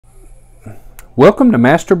Welcome to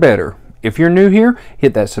Master Better. If you're new here,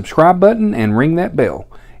 hit that subscribe button and ring that bell.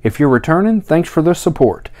 If you're returning, thanks for the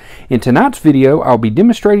support. In tonight's video, I'll be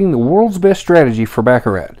demonstrating the world's best strategy for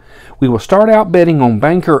Baccarat. We will start out betting on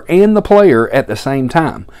banker and the player at the same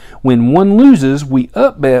time. When one loses, we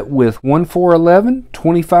upbet with 1, 4, 11,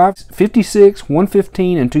 25, 56,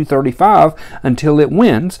 115, and 235 until it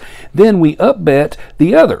wins. Then we upbet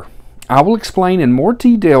the other. I will explain in more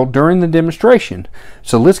detail during the demonstration.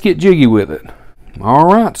 So let's get jiggy with it.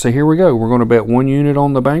 Alright, so here we go. We're going to bet 1 unit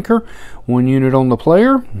on the banker, 1 unit on the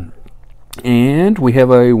player, and we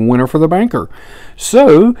have a winner for the banker.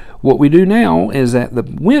 So what we do now is that the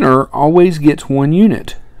winner always gets 1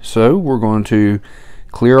 unit. So we're going to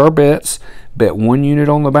clear our bets, bet 1 unit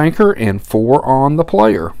on the banker and 4 on the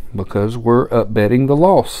player because we're upbetting the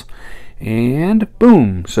loss. And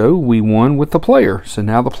boom, so we won with the player. So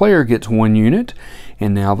now the player gets 1 unit,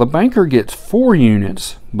 and now the banker gets 4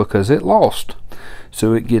 units because it lost.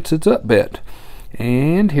 So it gets its upbet.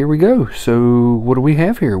 And here we go. So what do we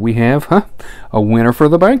have here? We have a winner for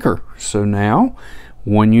the banker. So now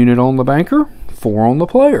 1 unit on the banker, 4 on the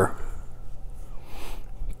player.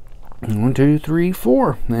 1, 2, 3,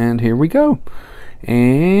 4. And here we go.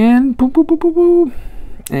 And boop, boop, boop, boop, boop.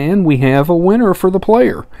 And we have a winner for the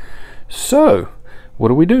player. So what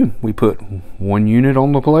do? We put 1 unit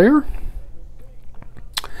on the player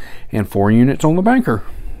and 4 units on the banker.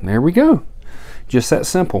 There we go. Just that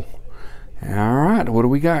simple. Alright, what do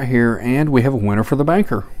we got here? And we have a winner for the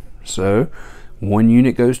banker. So 1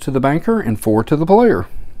 unit goes to the banker and 4 to the player.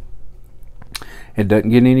 It doesn't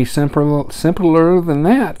get any simpler than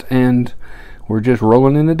that, and we're just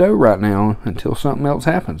rolling in the dough right now until something else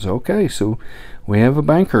happens. Okay, so we have a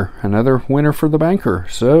banker, another winner for the banker.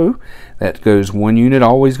 So that goes 1 unit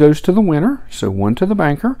always goes to the winner, so 1 to the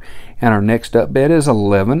banker, and our next up bet is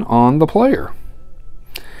 11 on the player.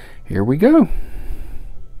 Here we go.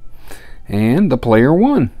 And the player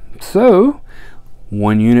won. So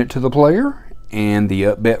 1 unit to the player, and the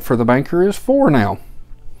up bet for the banker is 4 now.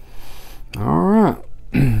 Alright.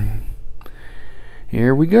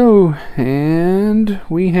 Here we go. And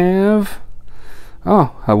we have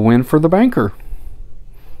a win for the banker.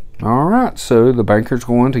 Alright, so the banker's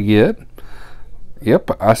going to get, yep,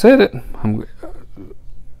 I said it.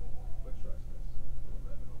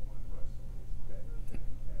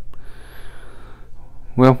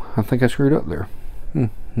 Well, I think I screwed up there.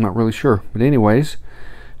 I'm not really sure. But anyways,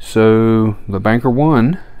 so the banker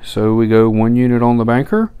won. So we go 1 unit on the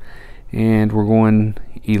banker, and we're going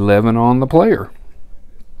 11 on the player.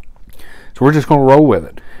 So we're just going to roll with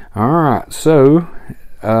it. Alright, so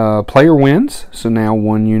player wins. So now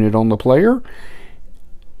 1 unit on the player,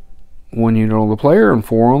 1 unit on the player, and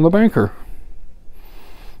 4 on the banker.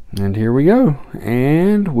 And here we go.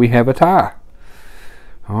 And we have a tie.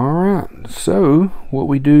 Alright, so what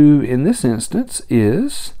we do in this instance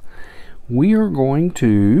is we are going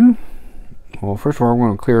to, well, first of all, we're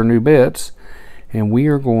going to clear new bets, and we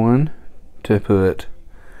are going to put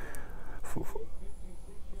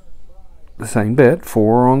the same bet,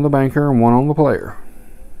 4 on the banker and 1 on the player.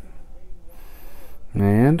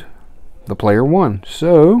 And the player won.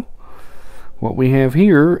 So what we have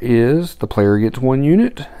here is the player gets 1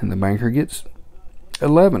 unit and the banker gets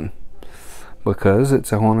 11. Because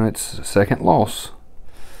it's on its second loss.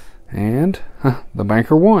 And the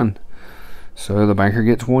banker won. So the banker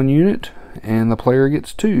gets 1 unit and the player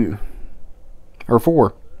gets 2 or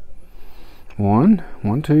 4. 1,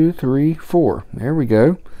 2, 3, 4. There we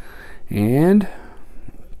go. And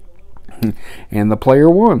the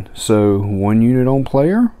player won. So 1 unit on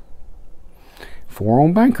player, 4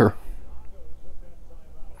 on banker.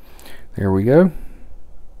 There we go.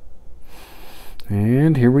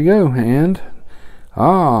 And here we go. And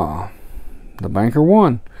the banker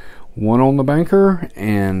won. 1 on the banker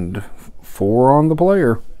and 4 on the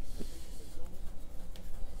player.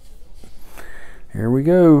 Here we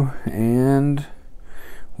go. And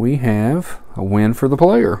we have a win for the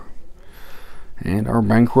player. And our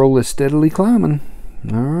bankroll is steadily climbing.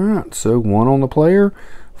 Alright, so 1 on the player,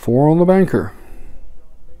 4 on the banker.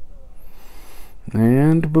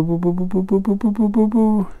 And boo, boo, boo, boo, boo, boo, boo, boo, boo,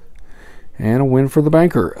 boo. And a win for the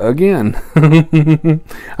banker again.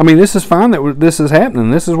 I mean, this is fine that this is happening.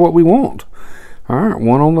 This is what we want. Alright,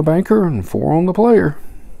 1 on the banker and 4 on the player.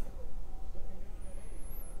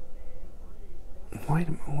 Wait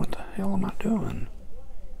a minute, what the hell am I doing?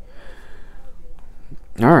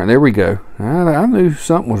 Alright, there we go. I knew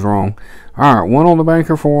something was wrong. Alright, 1 on the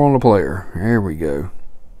banker, 4 on the player. There we go.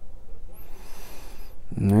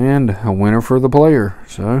 And a winner for the player.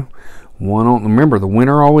 So 1 on, remember the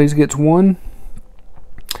winner always gets 1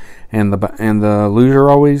 and the loser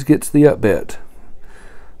always gets the up bet.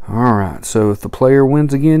 Alright, so if the player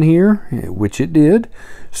wins again here, which it did,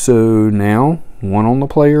 so now 1 on the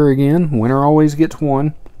player again. Winner always gets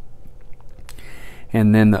 1.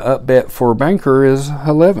 And then the up bet for banker is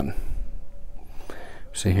 11.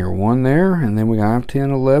 See here, 1 there, and then we got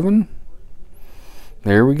 10, 11.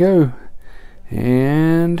 There we go.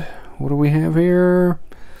 And what do we have here?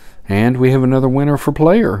 And we have another winner for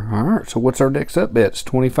player. Alright, so what's our next up bet? It's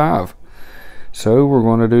 25. So we're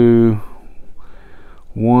going to do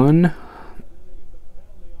 1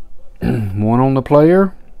 on the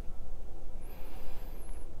player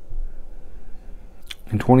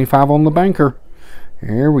and 25 on the banker.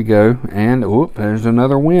 There we go. And whoop, there's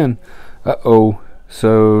another win.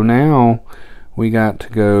 So now we got to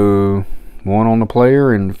go 1 on the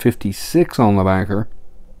player and 56 on the banker.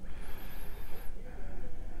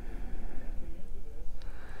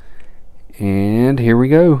 And here we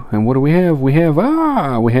go. And what do we have? We have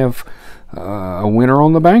a winner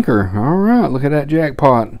on the banker. All right, look at that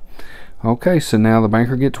jackpot. Okay, so now the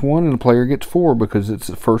banker gets 1 and the player gets 4 because it's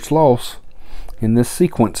the first loss in this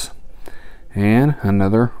sequence. And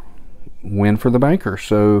another win for the banker.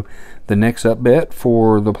 So the next up bet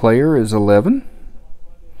for the player is 11.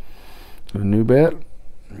 So a new bet,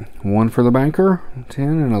 1 for the banker, 10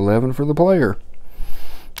 and 11 for the player.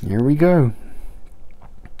 Here we go.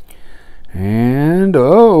 And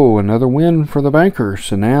another win for the banker.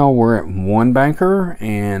 So now we're at 1 banker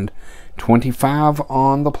and 25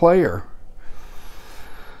 on the player.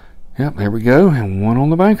 Yep, there we go. And 1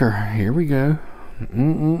 on the banker. Here we go.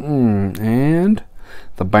 And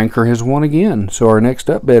the banker has won again. So our next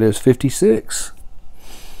up bet is 56.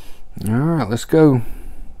 All right, let's go.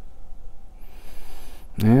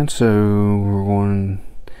 And so we're going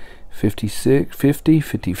 56, 50,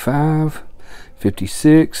 55.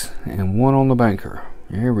 56 and 1 on the banker.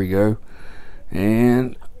 Here we go.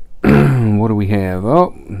 And what do we have?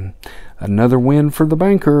 Another win for the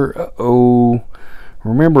banker.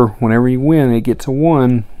 Remember, whenever you win, it gets a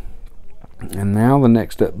 1. And now the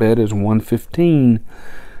next up bet is 115.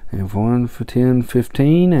 And 1 for 10,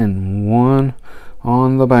 15, and 1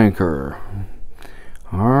 on the banker.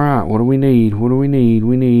 All right, what do we need? What do we need?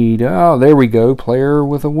 We need, there we go, player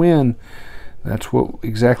with a win. That's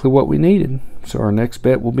exactly what we needed. So our next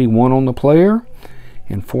bet will be 1 on the player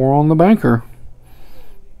and 4 on the banker.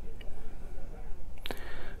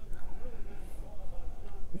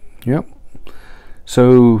 Yep.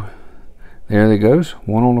 So there it goes.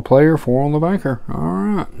 1 on the player, 4 on the banker. All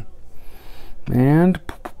right. And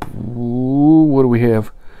what do we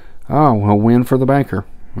have? A win for the banker.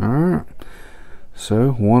 All right.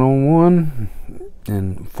 So 1 on 1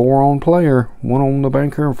 and 4 on player. 1 on the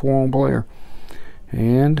banker and 4 on player.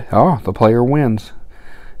 And the player wins.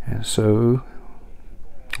 And so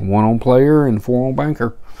 1 on player and 4 on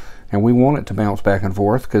banker. And we want it to bounce back and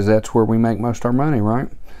forth because that's where we make most of our money, right?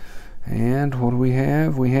 And what do we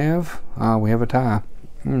have? We have a tie.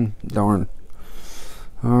 Darn.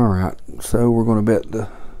 All right. So we're going to bet the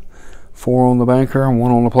 4 on the banker and 1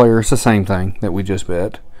 on the player. It's the same thing that we just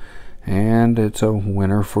bet. And it's a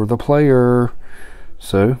winner for the player.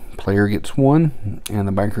 So player gets 1 and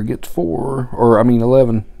the banker gets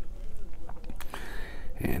 11.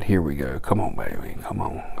 And here we go. Come on, baby. Come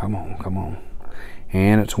on, come on, come on.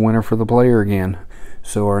 And it's a winner for the player again.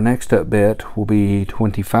 So our next up bet will be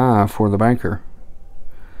 25 for the banker.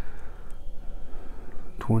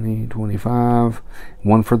 20, 25,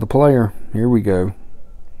 1 for the player. Here we go.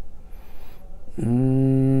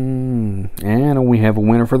 And we have a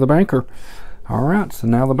winner for the banker. All right, so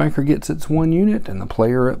now the banker gets its 1 unit and the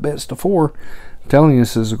player up bets to 4. I'm telling you,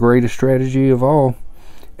 this is the greatest strategy of all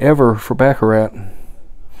ever for Baccarat.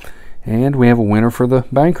 And we have a winner for the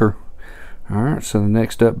banker. All right, so the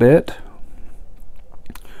next up bet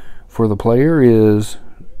for the player is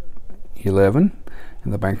 11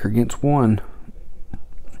 and the banker gets 1.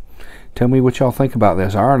 Tell me what y'all think about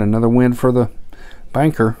this. All right, another win for the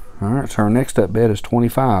banker. All right, so our next up bet is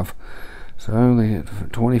 25. So they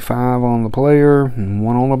get 25 on the player and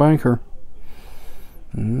 1 on the banker.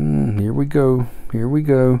 Here we go. Here we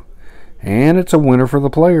go. And it's a winner for the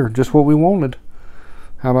player. Just what we wanted.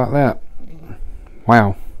 How about that?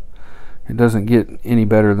 Wow. It doesn't get any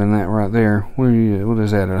better than that right there. What is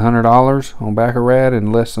that? $100 on Baccarat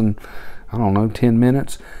in less than, I don't know, 10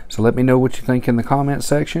 minutes. So let me know what you think in the comment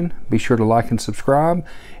section. Be sure to like and subscribe.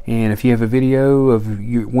 And if you have a video of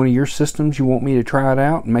one of your systems you want me to try it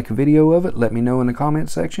out and make a video of it, let me know in the comment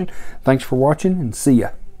section. Thanks for watching and see ya.